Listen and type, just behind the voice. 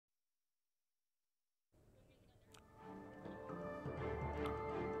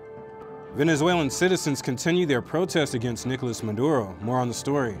Venezuelan citizens continue their protest against Nicolas Maduro. More on the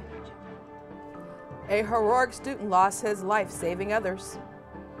story. A heroic student lost his life saving others.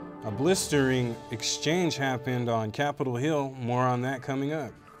 A blistering exchange happened on Capitol Hill. More on that coming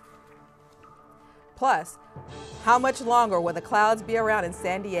up. Plus, how much longer will the clouds be around in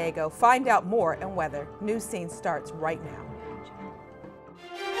San Diego? Find out more in weather. Newscene starts right now.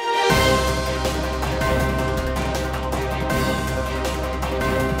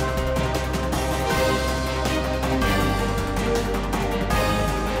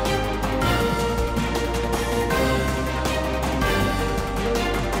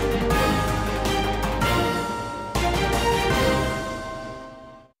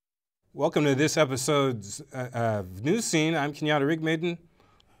 Welcome to this episode's of Newscene. I'm Kenyatta Rigmaiden.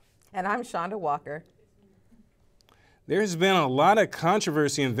 And I'm Shonda Walker. There's been a lot of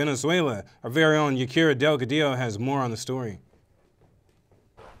controversy in Venezuela. Our very own Yakira Delgadillo has more on the story.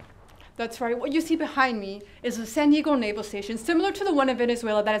 That's right. What you see behind me is a San Diego naval station, similar to the one in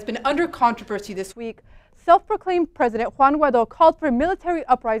Venezuela that has been under controversy this week. Self-proclaimed President Juan Guaido called for a military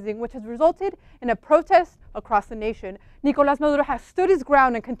uprising, which has resulted in a protest across the nation. Nicolás Maduro has stood his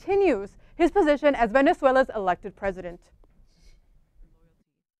ground and continues his position as Venezuela's elected president.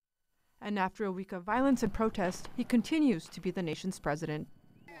 And after a week of violence and protest, he continues to be the nation's president.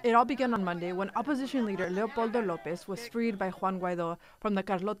 It all began on Monday when opposition leader Leopoldo López was freed by Juan Guaido from the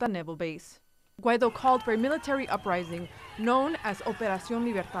Carlota naval base. Guaido called for a military uprising known as Operación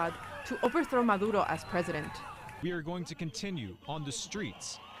Libertad to overthrow Maduro as president. We are going to continue on the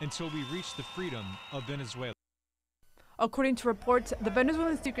streets until we reach the freedom of Venezuela. According to reports, the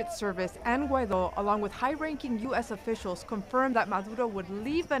Venezuelan Secret Service and Guaido, along with high-ranking U.S. officials, confirmed that Maduro would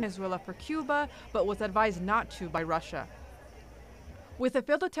leave Venezuela for Cuba, but was advised not to by Russia. With a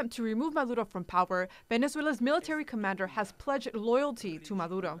failed attempt to remove Maduro from power, Venezuela's military commander has pledged loyalty to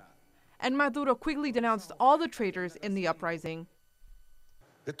Maduro. And Maduro quickly denounced all the traitors in the uprising.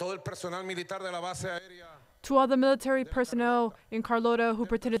 To all the military personnel in Carlota who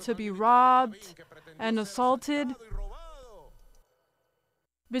pretended to be robbed and assaulted.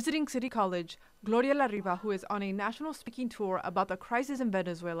 Visiting City College, Gloria Larriba, who is on a national speaking tour about the crisis in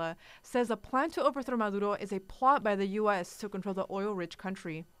Venezuela, says the plan to overthrow Maduro is a plot by the U.S. to control the oil-rich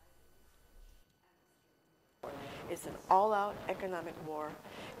country. It's an all-out economic war.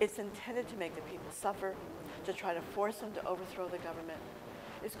 It's intended to make the people suffer, to try to force them to overthrow the government.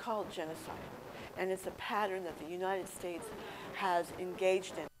 It's called genocide, and it's a pattern that the United States has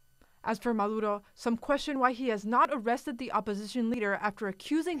engaged in. As for Maduro, some question why he has not arrested the opposition leader after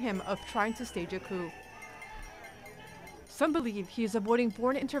accusing him of trying to stage a coup. Some believe he is avoiding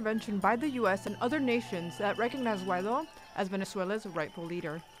foreign intervention by the U.S. and other nations that recognize Guaido as Venezuela's rightful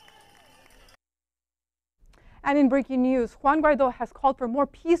leader. And in breaking news, Juan Guaido has called for more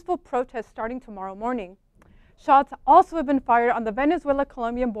peaceful protests starting tomorrow morning. Shots also have been fired on the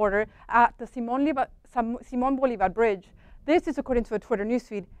Venezuela-Colombian border at the Simón Bolivar Bridge. This is according to a Twitter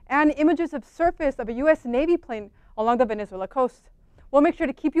newsfeed, and images have surfaced of a U.S. Navy plane along the Venezuela coast. We'll make sure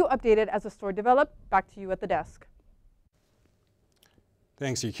to keep you updated as the story develops. Back to you at the desk.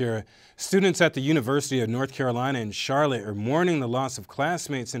 Thanks, Yakira. Students at the University of North Carolina in Charlotte are mourning the loss of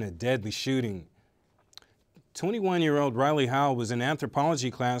classmates in a deadly shooting. 21-year-old Riley Howell was in anthropology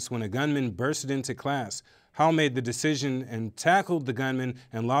class when a gunman bursted into class. Howell made the decision and tackled the gunman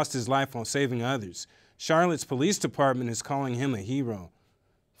and lost his life while saving others. Charlotte's police department is calling him a hero.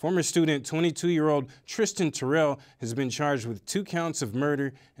 Former student 22-year-old Tristan Terrell has been charged with 2 counts of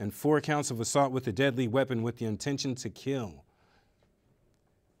murder and 4 counts of assault with a deadly weapon with the intention to kill.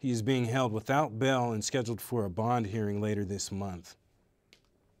 He is being held without bail and scheduled for a bond hearing later this month.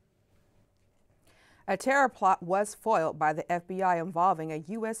 A terror plot was foiled by the FBI involving a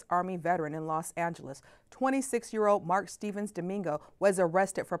U.S. Army veteran in Los Angeles. 26-year-old Mark Stevens Domingo was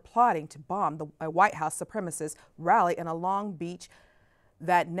arrested for plotting to bomb a White House supremacist rally in a Long Beach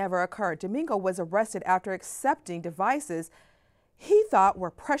that never occurred. Domingo was arrested after accepting devices he thought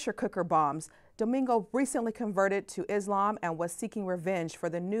were pressure cooker bombs. Domingo recently converted to Islam and was seeking revenge for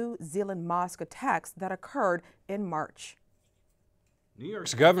the New Zealand mosque attacks that occurred in March. New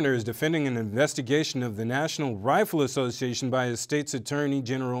York's governor is defending an investigation of the National Rifle Association by his state's attorney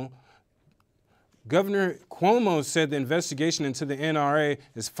general. Governor Cuomo said the investigation into the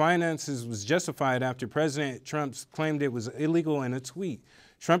NRA's finances was justified after President Trump claimed it was illegal in a tweet.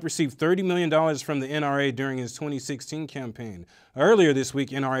 Trump received $30 million from the NRA during his 2016 campaign. Earlier this week,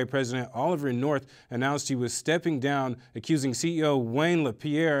 NRA President Oliver North announced he was stepping down, accusing CEO Wayne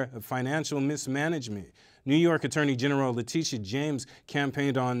LaPierre of financial mismanagement. New York Attorney General Letitia James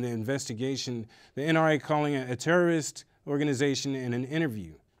campaigned on the investigation, the NRA calling it a terrorist organization in an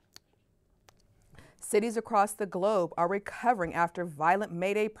interview. Cities across the globe are recovering after violent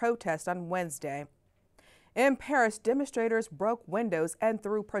May Day protests on Wednesday. In Paris, demonstrators broke windows and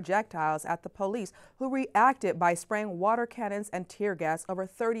threw projectiles at the police, who reacted by spraying water cannons and tear gas. Over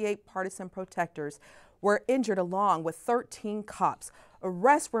 38 partisan protesters were injured, along with 13 cops.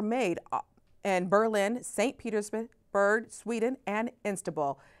 Arrests were made in Berlin, St. Petersburg, Sweden, and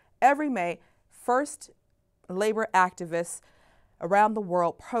Istanbul. Every May, first labor activists around the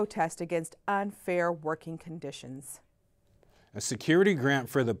world protest against unfair working conditions. A security grant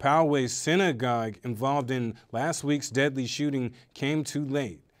for the Poway synagogue involved in last week's deadly shooting came too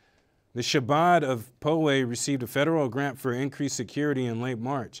late. The Shabbat of Poway received a federal grant for increased security in late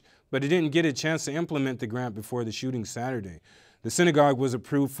March, but it didn't get a chance to implement the grant before the shooting Saturday. The synagogue was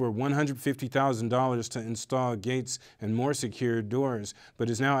approved for $150,000 to install gates and more secure doors,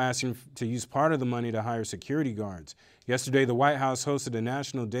 but is now asking to use part of the money to hire security guards. Yesterday, the White House hosted a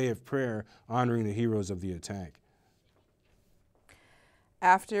National Day of Prayer honoring the heroes of the attack.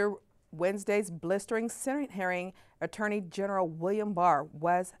 After Wednesday's blistering Senate hearing, Attorney General William Barr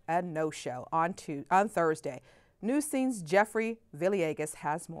was a no-show on Thursday. Newscene's Jeffrey Villegas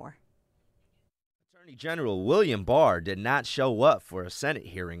has more. Attorney General William Barr did not show up for a Senate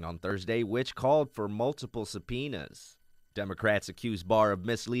hearing on Thursday, which called for multiple subpoenas. Democrats accused Barr of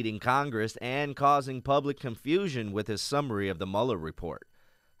misleading Congress and causing public confusion with his summary of the Mueller report.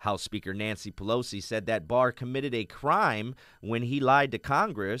 House Speaker Nancy Pelosi said that Barr committed a crime when he lied to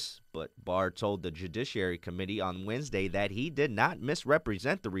Congress, but Barr told the Judiciary Committee on Wednesday that he did not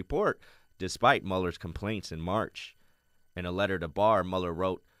misrepresent the report, despite Mueller's complaints in March. In a letter to Barr, Mueller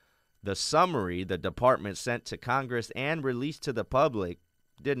wrote, "The summary the department sent to Congress and released to the public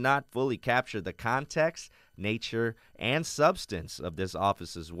did not fully capture the context, nature, and substance of this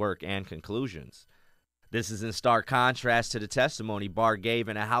office's work and conclusions." This is in stark contrast to the testimony Barr gave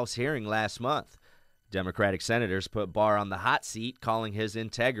in a House hearing last month. Democratic senators put Barr on the hot seat, calling his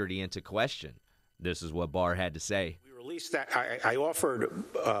integrity into question. This is what Barr had to say. We released that. I offered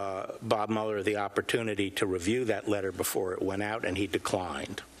Bob Mueller the opportunity to review that letter before it went out, and he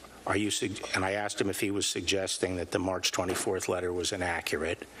declined. And I asked him if he was suggesting that the March 24th letter was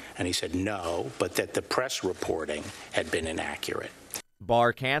inaccurate, and he said no, but that the press reporting had been inaccurate.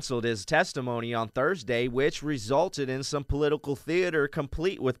 Barr canceled his testimony on Thursday, which resulted in some political theater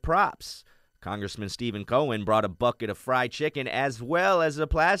complete with props. Congressman Stephen Cohen brought a bucket of fried chicken as well as a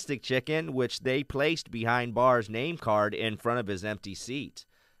plastic chicken, which they placed behind Barr's name card in front of his empty seat.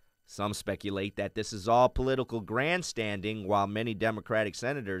 Some speculate that this is all political grandstanding, while many Democratic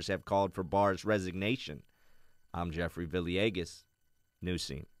senators have called for Barr's resignation. I'm Jeffrey Villegas,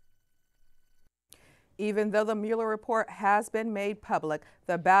 Newscene. Even though the Mueller report has been made public,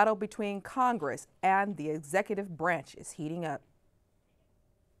 the battle between Congress and the executive branch is heating up.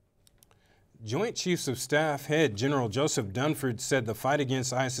 Joint Chiefs of Staff head General Joseph Dunford said the fight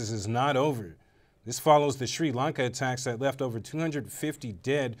against ISIS is not over. This follows the Sri Lanka attacks that left over 250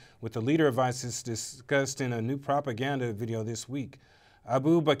 dead, with the leader of ISIS discussed in a new propaganda video this week.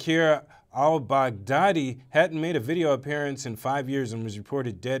 Abu Bakr al-Baghdadi hadn't made a video appearance in 5 years and was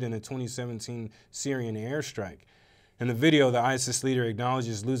reported dead in a 2017 Syrian airstrike. In the video, the ISIS leader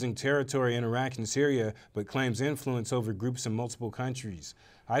acknowledges losing territory in Iraq and Syria, but claims influence over groups in multiple countries.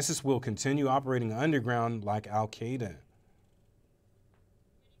 ISIS will continue operating underground like al-Qaeda.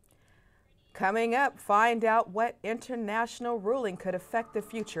 Coming up, find out what international ruling could affect the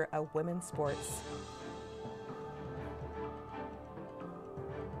future of women's sports.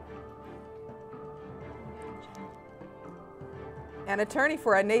 An attorney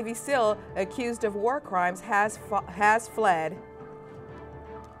for a Navy SEAL accused of war crimes has fled.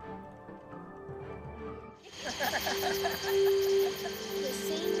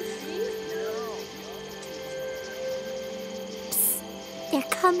 Psst, they're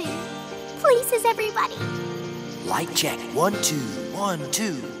coming. Places, everybody. Light check. 1, 2, 1,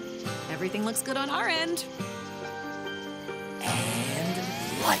 2. Everything looks good on our end. And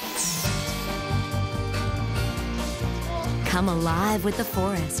lights. Come alive with the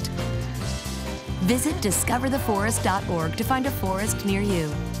forest. Visit discovertheforest.org to find a forest near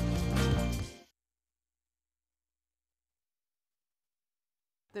you.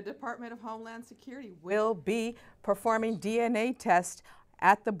 The Department of Homeland Security will be performing DNA tests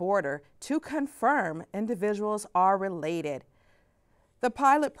at the border to confirm individuals are related. The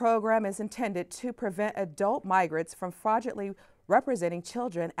pilot program is intended to prevent adult migrants from fraudulently representing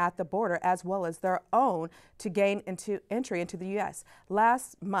children at the border, as well as their own, to gain entry into the U.S.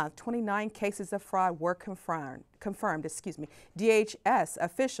 Last month, 29 cases of fraud were confirmed. DHS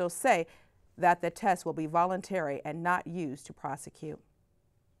officials say that the test will be voluntary and not used to prosecute.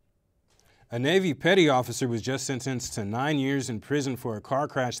 A Navy petty officer was just sentenced to 9 years in prison for a car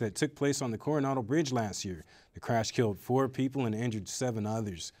crash that took place on the Coronado Bridge last year. The crash killed 4 people and injured 7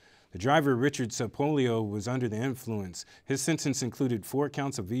 others. The driver, Richard Sapolio, was under the influence. His sentence included 4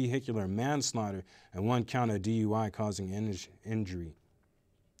 counts of vehicular manslaughter and 1 count of DUI causing injury.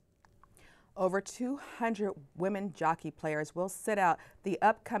 Over 200 women jockey players will sit out the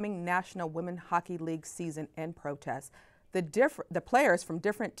upcoming National Women Hockey League season in protest. The players from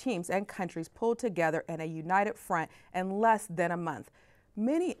different teams and countries pulled together in a united front in less than a month.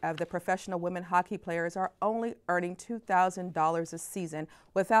 Many of the professional women hockey players are only earning $2,000 a season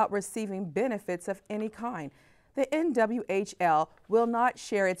without receiving benefits of any kind. The NWHL will not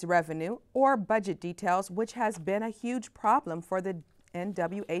share its revenue or budget details, which has been a huge problem for the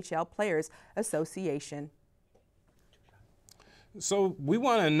NWHL Players Association. So we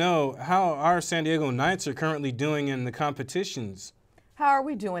want to know how our San Diego Knights are currently doing in the competitions. How are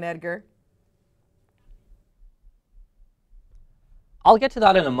we doing, Edgar? I'll get to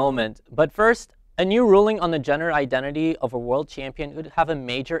that in a moment, but first, a new ruling on the gender identity of a world champion could have a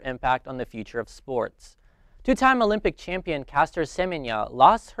major impact on the future of sports. 2-time Olympic champion Caster Semenya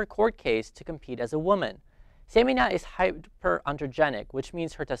lost her court case to compete as a woman. Semenya is hyperandrogenic, which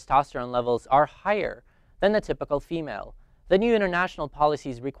means her testosterone levels are higher than the typical female. The new international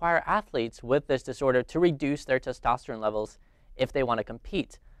policies require athletes with this disorder to reduce their testosterone levels if they want to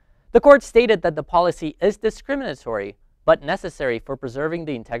compete. The court stated that the policy is discriminatory, but necessary for preserving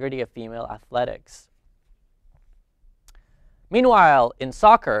the integrity of female athletics. Meanwhile, in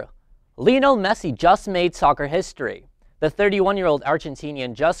soccer, Lionel Messi just made soccer history. The 31-year-old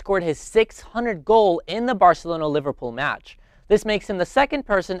Argentinian just scored his 600th goal in the Barcelona-Liverpool match. This makes him the second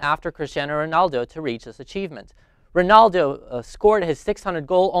person after Cristiano Ronaldo to reach this achievement. Ronaldo scored his 600th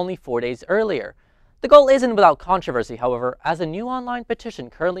goal only 4 days earlier. The goal isn't without controversy, however, as a new online petition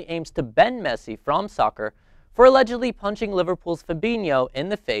currently aims to ban Messi from soccer for allegedly punching Liverpool's Fabinho in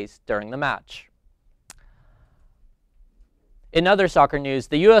the face during the match. In other soccer news,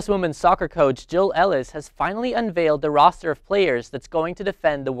 the U.S. women's soccer coach Jill Ellis has finally unveiled the roster of players that's going to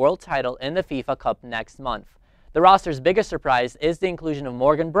defend the world title in the FIFA Cup next month. The roster's biggest surprise is the inclusion of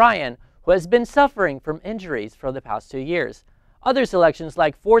Morgan Bryan, who has been suffering from injuries for the past 2 years. Other selections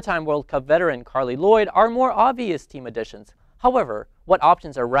like 4-time World Cup veteran Carly Lloyd are more obvious team additions. However, what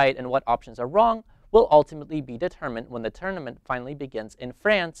options are right and what options are wrong will ultimately be determined when the tournament finally begins in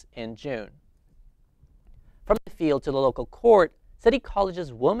France in June. From the field to the local court, City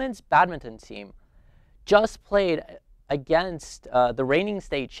College's women's badminton team just played against the reigning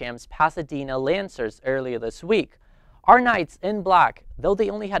state champs Pasadena Lancers earlier this week. Our Knights in black, though they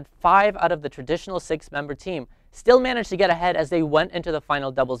only had 5 out of the traditional 6-member team, still managed to get ahead as they went into the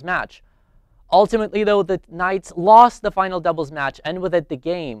final doubles match. Ultimately, though, the Knights lost the final doubles match, and with it the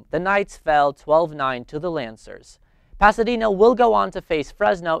game. The Knights fell 12-9 to the Lancers. Pasadena will go on to face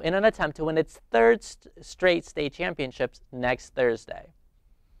Fresno in an attempt to win its 3rd straight state championships next Thursday.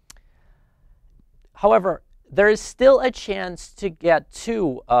 However, there is still a chance to get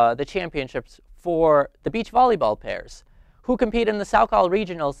to the championships for the beach volleyball pairs, who compete in the SoCal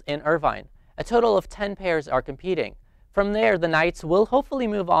Regionals in Irvine. A total of 10 pairs are competing. From there, the Knights will hopefully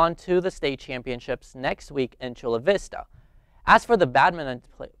move on to the state championships next week in Chula Vista. As for the badminton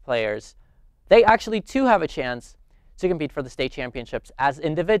players, they actually too have a chance to compete for the state championships as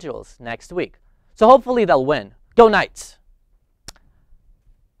individuals next week. So hopefully they'll win. Go Knights!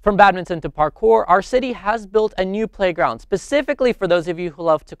 From badminton to parkour, our city has built a new playground specifically for those of you who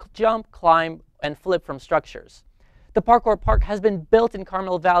love to jump, climb, and flip from structures. The parkour park has been built in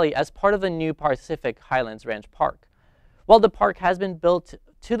Carmel Valley as part of the new Pacific Highlands Ranch Park. While the park has been open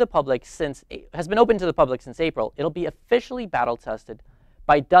to the public since April, it'll be officially battle tested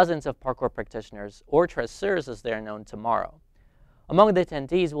by dozens of parkour practitioners, or traceurs as they are known, tomorrow. Among the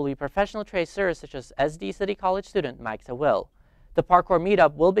attendees will be professional traceurs such as SD City College student Mike Tawil. The parkour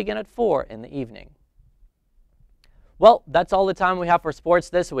meetup will begin at 4 in the evening. Well, that's all the time we have for sports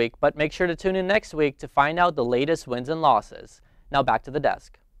this week, but make sure to tune in next week to find out the latest wins and losses. Now back to the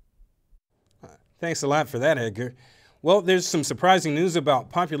desk. Thanks a lot for that, Edgar. Well, there's some surprising news about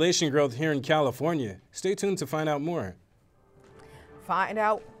population growth here in California. Stay tuned to find out more. Find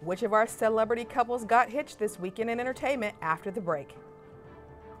out which of our celebrity couples got hitched this weekend in entertainment after the break.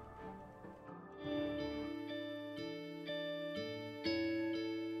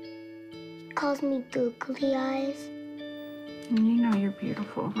 She calls me googly eyes. You know you're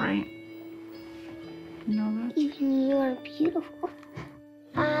beautiful, right? You know that? Even you are beautiful.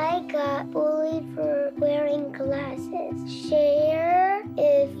 I got bullied for wearing glasses. Share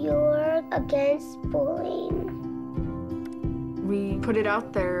if you're against bullying. we put it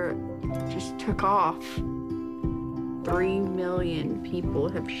out there, just took off. 3 million people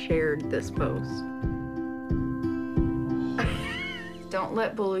have shared this post. Don't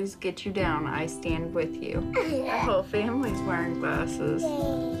let bullies get you down. I stand with you. The whole family's wearing glasses.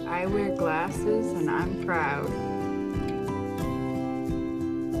 I wear glasses and I'm proud.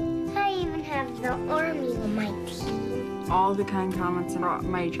 I even have the army on my team. All the kind comments brought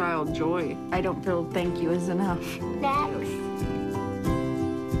my child joy. I don't feel thank you is enough. Thanks.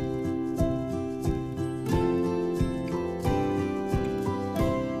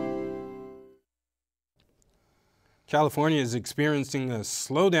 California is experiencing a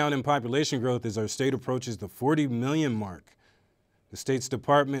slowdown in population growth as our state approaches the 40 million mark. The state's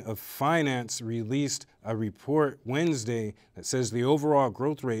Department of Finance released a report Wednesday that says the overall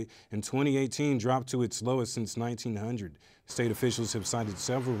growth rate in 2018 dropped to its lowest since 1900. State officials have cited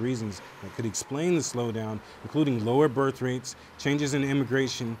several reasons that could explain the slowdown, including lower birth rates, changes in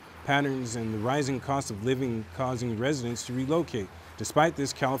immigration patterns, and the rising cost of living causing residents to relocate. Despite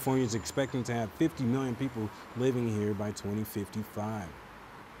this, California is expecting to have 50 million people living here by 2055.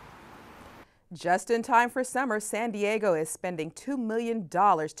 Just in time for summer, San Diego is spending $2 million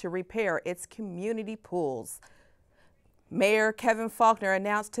to repair its community pools. Mayor Kevin Faulconer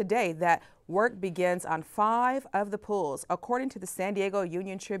announced today that work begins on 5 of the pools. According to the San Diego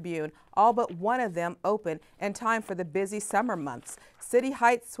Union Tribune, all but one of them open in time for the busy summer months. City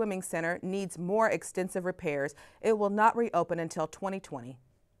Heights Swimming Center needs more extensive repairs. It will not reopen until 2020.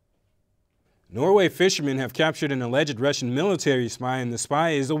 Norway fishermen have captured an alleged Russian military spy, and the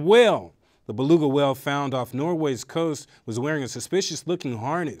spy is a whale. The beluga whale found off Norway's coast was wearing a suspicious-looking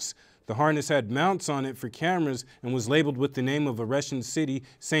harness. The harness had mounts on it for cameras and was labeled with the name of a Russian city,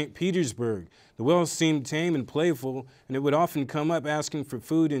 St. Petersburg. The whale seemed tame and playful, and it would often come up asking for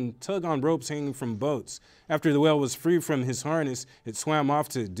food and tug on ropes hanging from boats. After the whale was free from his harness, it swam off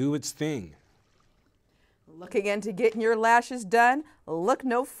to do its thing. Looking into getting your lashes done? Look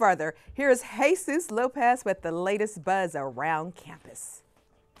no further. Here's Jesus Lopez with the latest buzz around campus.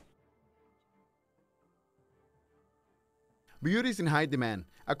 Beauty is in high demand.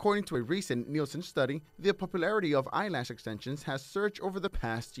 According to a recent Nielsen study, the popularity of eyelash extensions has surged over the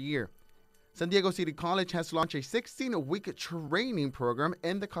past year. San Diego City College has launched a 16-week training program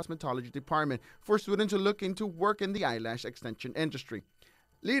in the cosmetology department for students who look into work in the eyelash extension industry.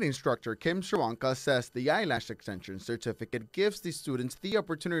 Lead instructor Kim Shawanka says the eyelash extension certificate gives the students the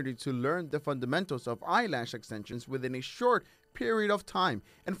opportunity to learn the fundamentals of eyelash extensions within a short period of time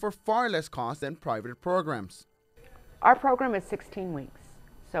and for far less cost than private programs. Our program is 16 weeks,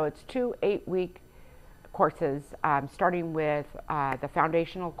 so it's 2 8-week courses, starting with the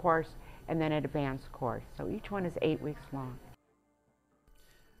foundational course and then an advanced course. So each one is 8 weeks long.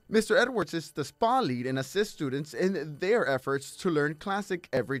 Mr. Edwards is the spa lead and assists students in their efforts to learn classic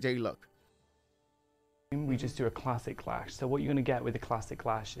everyday look. We just do a classic lash. So what you're going to get with a classic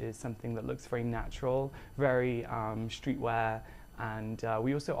lash is something that looks very natural, very streetwear, and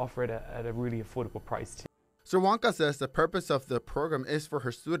we also offer it at a really affordable price too. Shawanka says the purpose of the program is for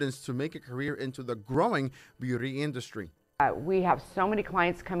her students to make a career into the growing beauty industry. We have so many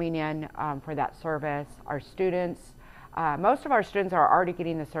clients coming in for that service. Our students, most of our students are already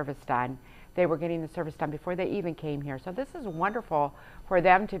getting the service done. They were getting the service done before they even came here. So this is wonderful for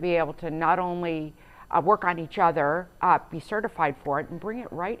them to be able to not only work on each other, be certified for it, and bring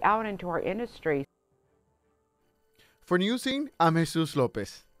it right out into our industry. For Newscene, I'm Jesus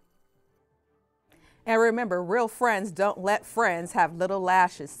Lopez. And remember, real friends don't let friends have little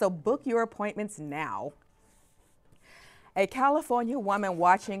lashes, so book your appointments now. A California woman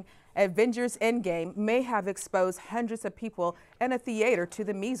watching Avengers Endgame may have exposed hundreds of people in a theater to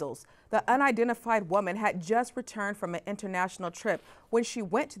the measles. The unidentified woman had just returned from an international trip when she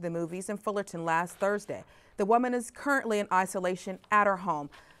went to the movies in Fullerton last Thursday. The woman is currently in isolation at her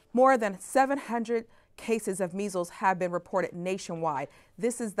home. More than 700 cases of measles have been reported nationwide.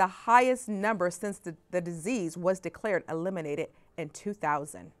 This is the highest number since the disease was declared eliminated in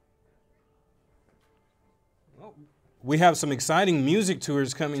 2000. We have some exciting music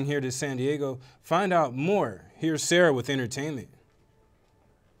tours coming here to San Diego. Find out more. Here's Sarah with entertainment.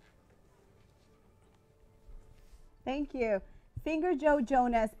 Thank you. Singer Joe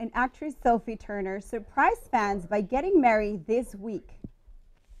Jonas and actress Sophie Turner surprised fans by getting married this week.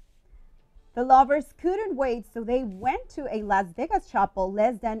 The lovers couldn't wait, so they went to a Las Vegas chapel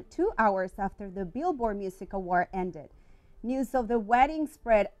less than 2 hours after the Billboard Music Award ended. News of the wedding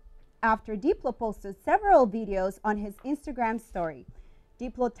spread after Diplo posted several videos on his Instagram story.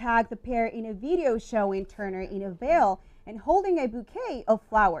 Diplo tagged the pair in a video showing Turner in a veil and holding a bouquet of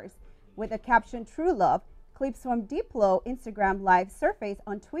flowers. With the caption "True Love," Clips from Diplo Instagram Live surfaced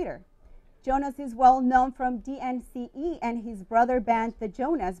on Twitter. Jonas is well known from DNCE and his brother band, the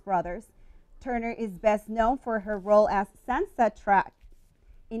Jonas Brothers. Turner is best known for her role as Sansa Track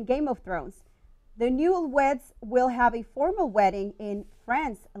in Game of Thrones. The newlyweds will have a formal wedding in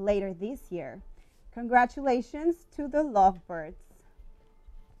France later this year. Congratulations to the lovebirds.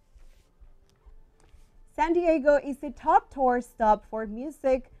 San Diego is the top tour stop for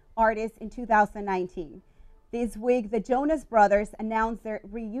music artists in 2019. This week, the Jonas Brothers announced their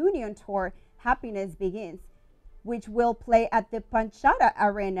reunion tour, Happiness Begins, which will play at the Panchata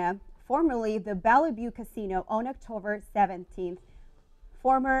Arena, formerly the Bellevue Casino, on October 17th.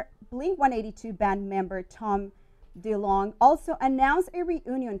 Former Blink-182 band member Tom DeLonge also announced a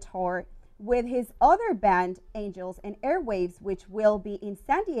reunion tour with his other band, Angels and Airwaves, which will be in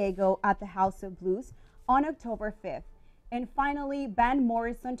San Diego at the House of Blues on October 5th. And finally, Van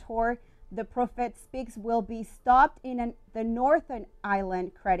Morrison tour, The Prophet Speaks, will be stopped in the Northern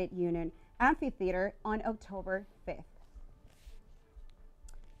Ireland Credit Union Amphitheater on October 5th.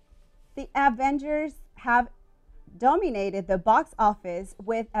 The Avengers have dominated the box office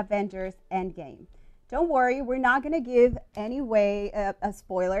with Avengers Endgame. Don't worry, we're not going to give any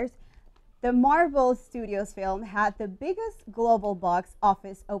spoilers. The Marvel Studios film had the biggest global box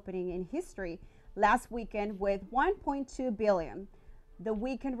office opening in history last weekend with $1.2 billion. The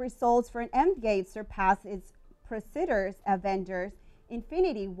weekend results for Endgame surpassed its predecessors, Avengers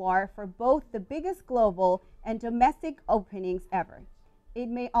Infinity War, for both the biggest global and domestic openings ever. It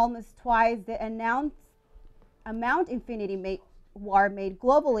made almost twice the announced amount Infinity War made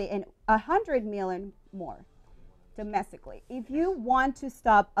globally and 100 million more domestically. If you want to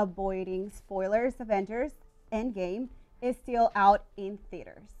stop avoiding spoilers, Avengers Endgame is still out in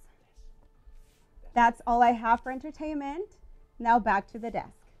theaters. That's all I have for entertainment. Now back to the desk.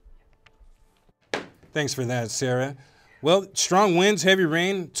 Thanks for that, Sarah. Well, strong winds, heavy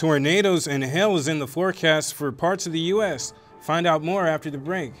rain, tornadoes, and hail is in the forecast for parts of the U.S. Find out more after the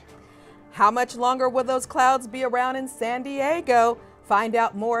break. How much longer will those clouds be around in San Diego? Find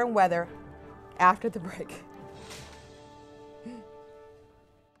out more in weather after the break.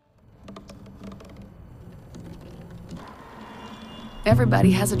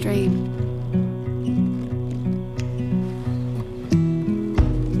 Everybody has a dream.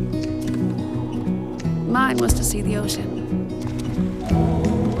 Mine was to see the ocean.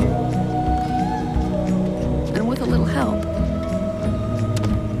 And with a little help,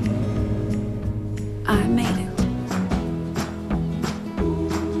 I made it.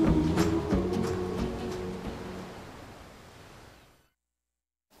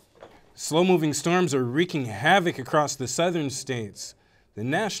 Slow-moving storms are wreaking havoc across the southern states. The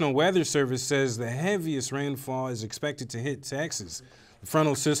National Weather Service says the heaviest rainfall is expected to hit Texas. The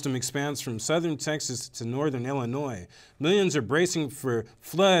frontal system expands from southern Texas to northern Illinois. Millions are bracing for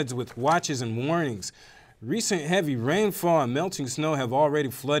floods with watches and warnings. Recent heavy rainfall and melting snow have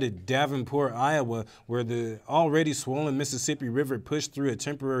already flooded Davenport, Iowa, where the already swollen Mississippi River pushed through a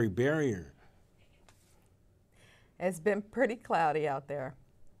temporary barrier. It's been pretty cloudy out there.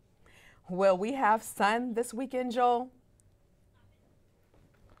 Will we have sun this weekend, Joel?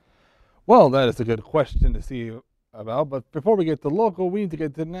 Well, that is a good question to see about, but before we get to local, we need to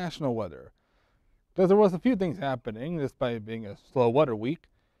get to national weather. Because there was a few things happening, despite being a slow weather week.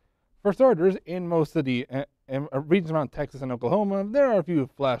 For starters, in most of the regions around Texas and Oklahoma, there are a few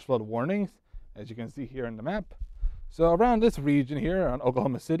flash flood warnings, as you can see here on the map. So around this region here, on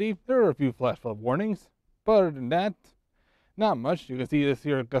Oklahoma City, there are a few flash flood warnings. But other than that, not much. You can see this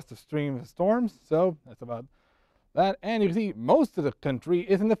here gust of stream of storms, so that's about that. And you can see most of the country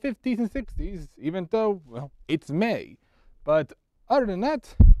is in the 50s and 60s, even though, well, it's May. But other than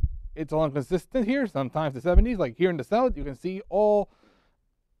that, it's all inconsistent here. Sometimes the 70s, like here in the south, you can see all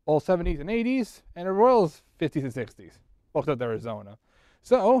 70s and 80s, and everywhere else 50s and 60s, except Arizona.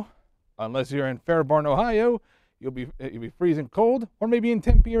 So, unless you're in Fairborn, Ohio, you'll be freezing cold, or maybe in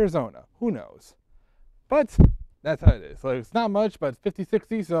Tempe, Arizona. Who knows? But that's how it is. So it's not much, but 50,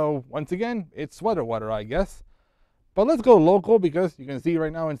 60. So once again, it's sweater weather, I guess. But let's go local, because you can see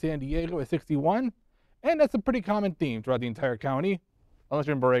right now in San Diego it's 61, and that's a pretty common theme throughout the entire county, unless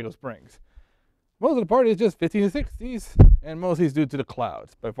you're in Borrego Springs. Most of the part is just 50s and 60s, and mostly it's due to the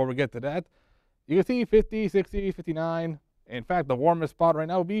clouds. But before we get to that, you can see 50, 60, 59. In fact, the warmest spot right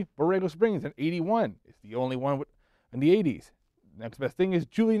now would be Borrego Springs at 81. It's the only one in the 80s. Next best thing is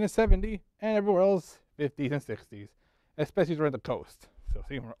Julian at 70, and everywhere else 50s and 60s, especially around the coast. So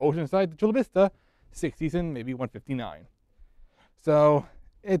see from Oceanside to Chula Vista, 60s and maybe 159. So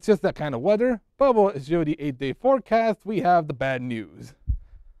it's just that kind of weather. But we'll show the 8-day forecast. We have the bad news.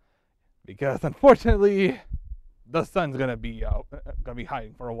 because unfortunately the sun's gonna be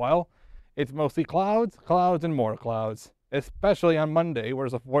hiding for a while. It's mostly clouds, clouds, and more clouds, especially on Monday, where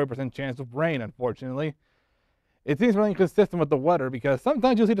there's a 40% chance of rain, unfortunately. It seems really inconsistent with the weather because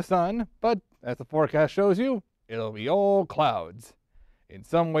sometimes you'll see the sun, but as the forecast shows you, it'll be all clouds in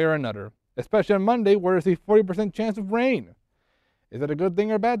some way or another, especially on Monday, where there's a 40% chance of rain. Is that a good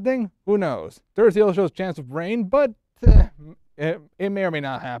thing or a bad thing? Who knows? Thursday also shows chance of rain, but it may or may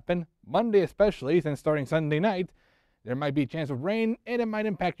not happen. Monday especially, since starting Sunday night, there might be a chance of rain, and it might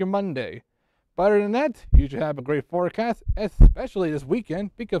impact your Monday. But other than that, you should have a great forecast, especially this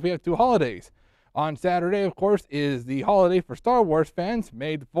weekend, because we have 2 holidays. On Saturday, of course, is the holiday for Star Wars fans,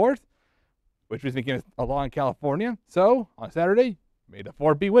 May the 4th, which was begins a law in California. So, on Saturday, May the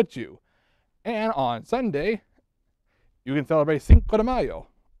 4th be with you. And on Sunday, you can celebrate Cinco de Mayo,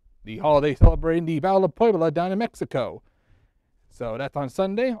 the holiday celebrating the Battle of Puebla down in Mexico. So that's on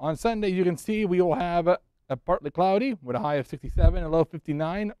Sunday. On Sunday, you can see we will have a partly cloudy with a high of 67 and a low of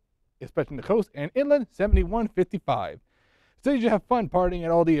 59, especially in the coast, and inland 71, 55. So you should have fun partying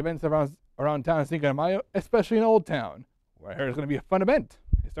at all the events around town in Cinco de Mayo, especially in Old Town, where I heard it's going to be a fun event.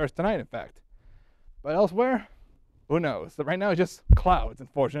 It starts tonight, in fact. But elsewhere, who knows? So right now it's just clouds,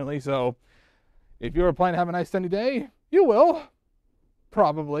 unfortunately. So if you're planning to have a nice sunny day, you will,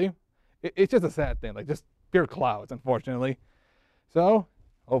 probably. It's just a sad thing, like just pure clouds, unfortunately. So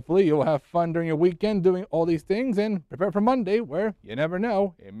hopefully you'll have fun during your weekend doing all these things and prepare for Monday, where you never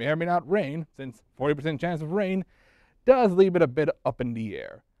know, it may or may not rain, since 40% chance of rain does leave it a bit up in the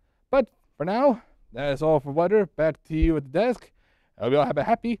air. But for now, that is all for weather. Back to you at the desk. I hope you all have a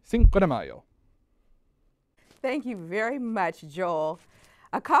happy Cinco de Mayo. Thank you very much, Joel.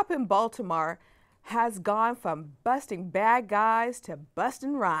 A cop in Baltimore has gone from busting bad guys to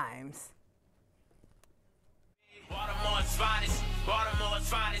busting rhymes. Baltimore's finest, Baltimore's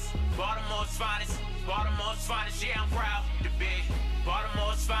finest, Baltimore's finest, Baltimore's finest. Yeah, I'm proud to be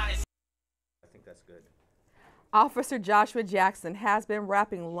Baltimore's finest. I think that's good. Officer Joshua Jackson has been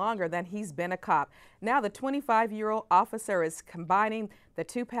rapping longer than he's been a cop. Now the 25-year-old officer is combining the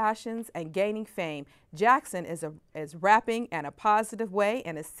two passions and gaining fame. Jackson is rapping in a positive way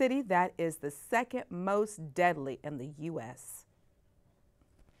in a city that is the second most deadly in the U.S.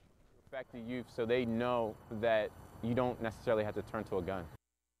 Affect the youth so they know that you don't necessarily have to turn to a gun.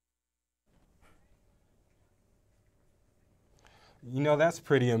 You know, that's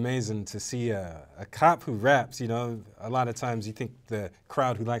pretty amazing to see a cop who raps. You know, a lot of times you think the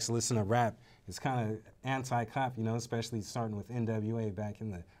crowd who likes to listen to rap is kind of anti-cop, you know, especially starting with NWA back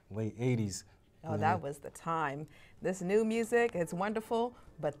in the late 80s. Oh, that was the time. This new music, it's wonderful,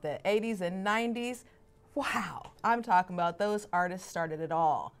 but the 80s and 90s, wow. I'm talking about those artists started it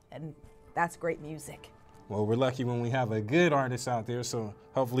all, and that's great music. Well, we're lucky when we have a good artist out there, so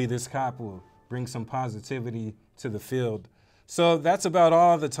hopefully this cop will bring some positivity to the field. So that's about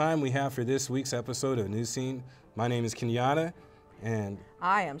all the time we have for this week's episode of Newscene. My name is Kenyatta, and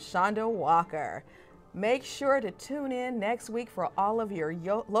I am Shonda Walker. Make sure to tune in next week for all of your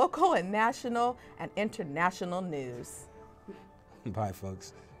local and national and international news. Bye,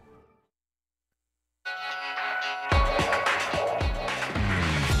 folks.